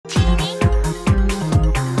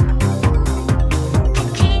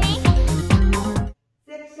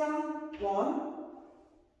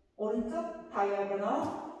오른쪽 다이어고널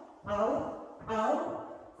아웃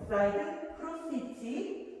아웃 사이드 크로스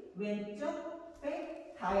스위치 왼쪽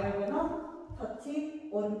백 다이어고널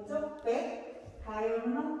터치 오른쪽 백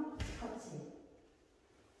다이어고널 터치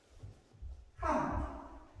카운트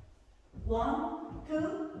 1,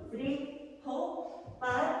 2, 3, 4,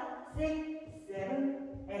 5, 6,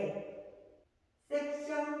 7, 8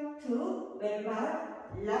 섹션 2 왼발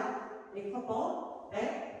락 리커버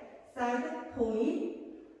백 사이드 포인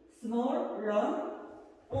스몰 런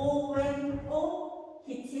오 왼 오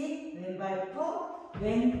히치 왼발부터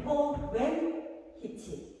왼 오 왼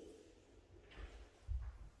히치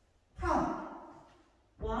카운트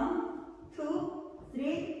 1, 2,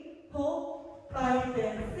 3, 4, 5,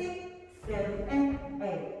 6, 7, and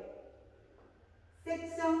 8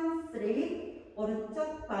 섹션 3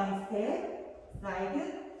 오른쪽 바인 스텝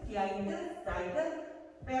사이드, 비하인드,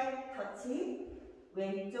 사이드, 백 터치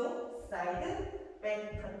왼쪽 사이드,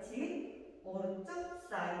 백 터치 오른쪽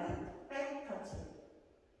사이드, 백 터치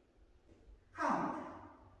카운트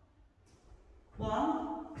 1,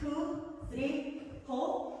 2, 3,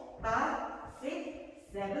 4, 5,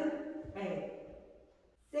 6, 7, 8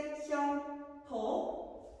 섹션 4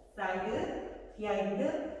 사이드,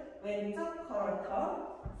 비하인드, 왼쪽 커널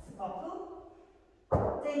스퍼프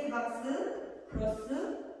체인지 박스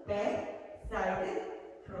크로스, 백,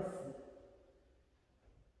 사이드, 크로스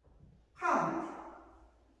카운트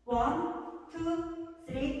 1, 2,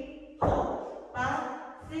 3, 4,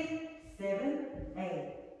 5, 6, 7,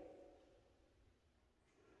 8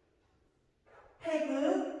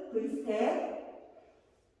 태그 V스텝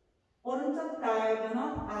오른쪽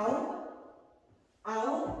다이어고널 아웃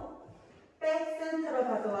아웃 백 센터로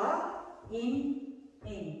가져와 인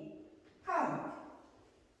카운트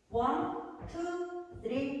 1, 2,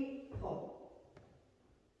 3, 4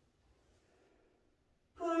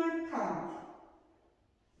 풀 카운트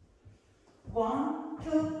 1,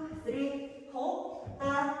 2, 3, 4,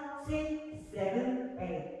 5, 6, 7,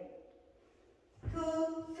 8 2,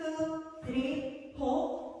 2, 3, 4,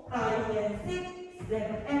 5 and 6,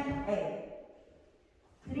 7 and 8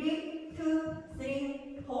 3, 2, 3,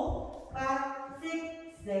 4, 5, 6,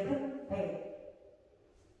 7, 8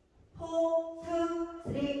 4, 2,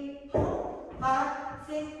 3, 4, 5,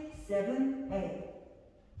 6, 7, 8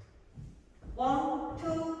 1,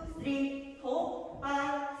 2, 3, 4,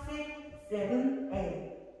 5, 6, 7, 8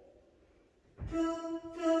 2,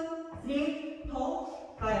 2, 3, 4,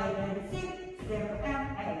 5 and 6, 7 and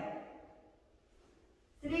 8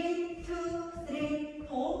 3, 2, 3,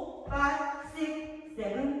 4, 5, 6,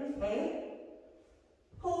 7, 8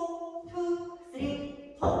 4, 2, 3,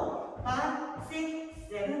 4, 5, 6,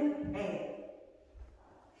 7, 8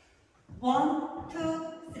 1, 2,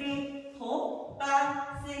 3, 4, 5,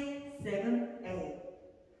 6, 7, 8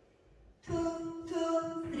 2, 2,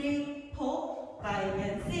 3, 4, 5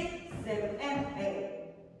 and 6, 7 and 8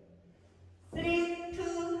 3,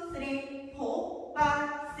 2, 3, 4, 5,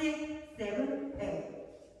 6, 7, 8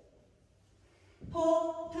 4,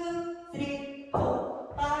 2, 3, 4,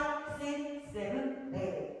 5, 6, 7,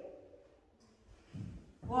 8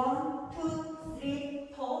 1, 2, 3,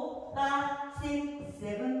 4, 5, 6,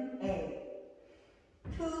 7, 8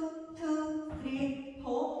 2, 2, 3,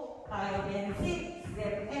 4, 5 and 6,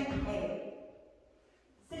 7 and 8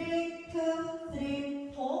 3, 2, 3,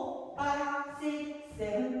 4, 5, 6,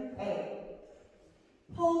 7, 8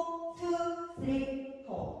 4, 2, 3,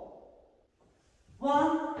 4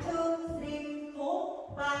 1, 2, 3, 4,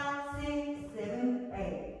 5, 6, 7,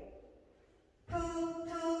 8 2,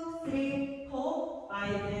 2, 3, 4,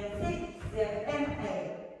 5 and 6, 7 and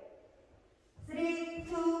 8 3,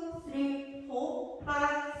 2, 3, 4,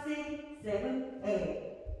 5, 6, 7, 8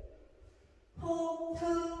 4,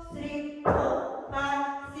 2, 3, 4, 5,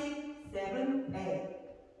 6, 7, 8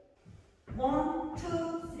 1,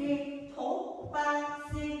 2, 3, 4, 5,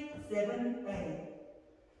 6, 7, 8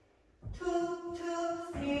 2, 2,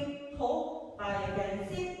 3, 4, 5 and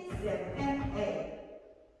 6, 7 and 8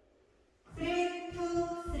 3,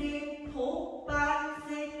 2, 3, 4, 5,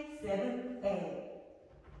 6, 7, 8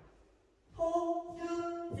 4, 2,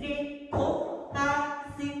 3,